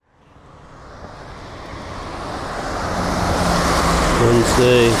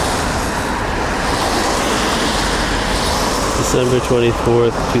Wednesday, December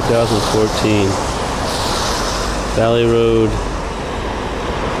 24th, 2014. Valley Road,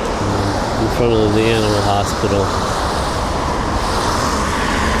 in front of the animal hospital.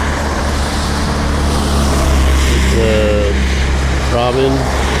 It's Robin.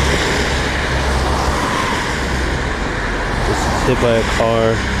 Was hit by a car.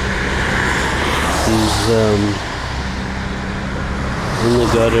 He's in the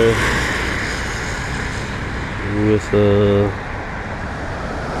gutter with a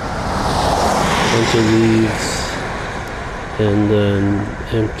bunch of leaves and an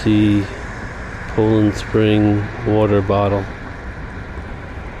empty Poland Spring water bottle.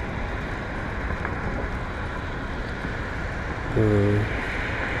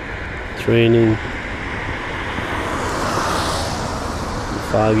 It's raining,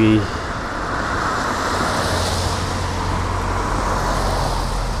 foggy.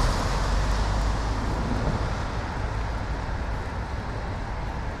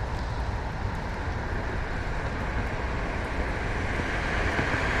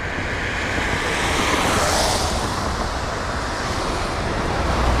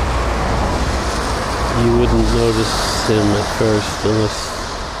 You wouldn't notice him at first unless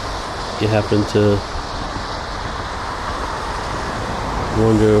you happen to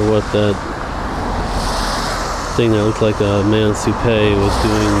wonder what that thing that looked like a man's toupee was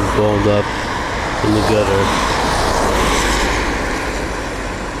doing balled up in the gutter.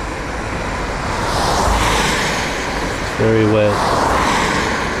 It's very wet.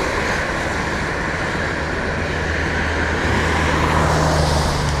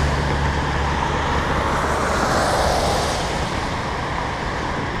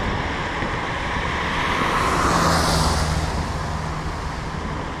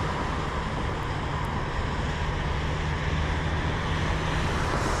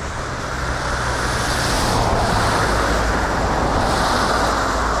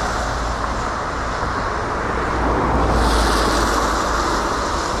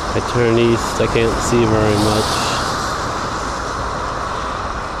 I turn east, I can't see very much.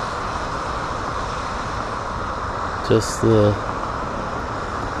 Just the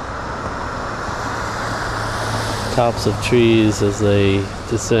tops of trees as they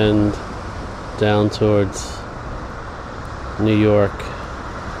descend down towards New York.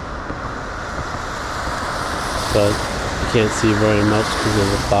 But you can't see very much because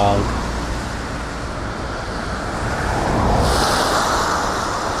of the fog.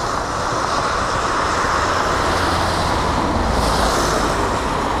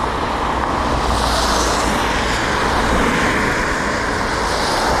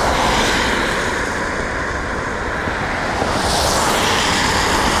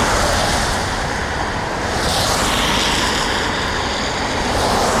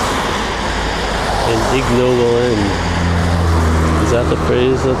 An ignoble end. Is that the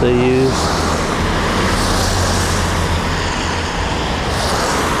phrase that they use?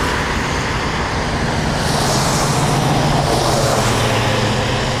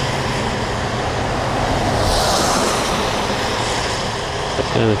 I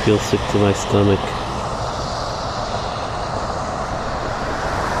kind of feel sick to my stomach.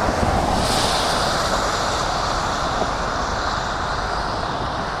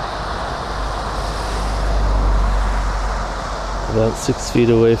 About 6 feet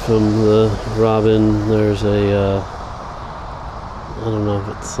away from the robin, there's a, I don't know if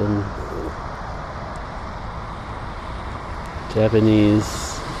it's some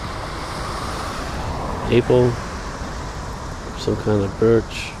Japanese maple, some kind of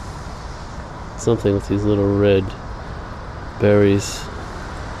birch, something with these little red berries.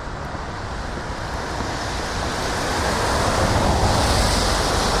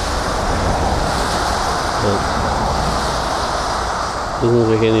 But doesn't look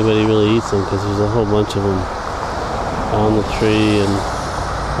like anybody really eats them because there's a whole bunch of them on the tree and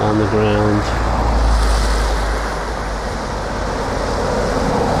on the ground.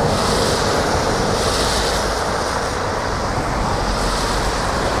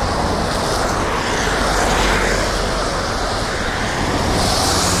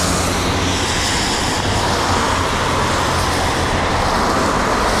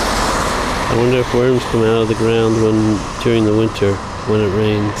 I wonder if worms come out of the ground during the winter when it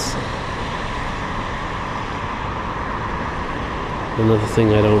rains. Another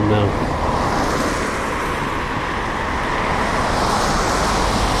thing I don't know.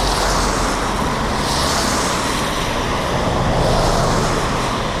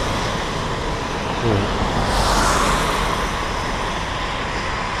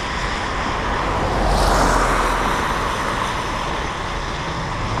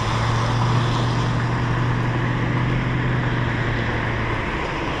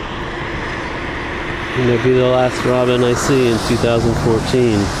 Might be the last robin I see in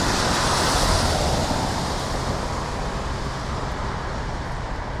 2014.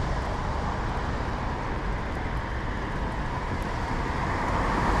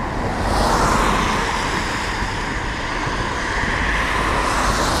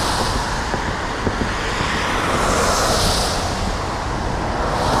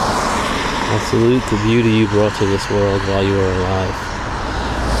 I salute the beauty you brought to this world while you were alive.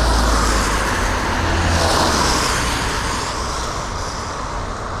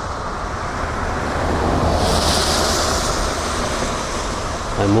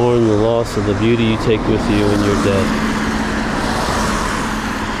 I mourn the loss of the beauty you take with you when you're dead.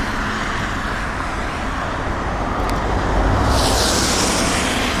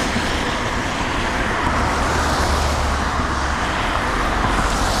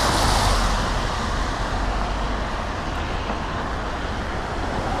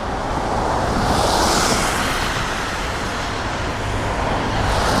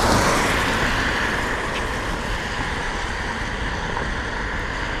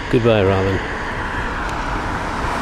 Goodbye, Robin.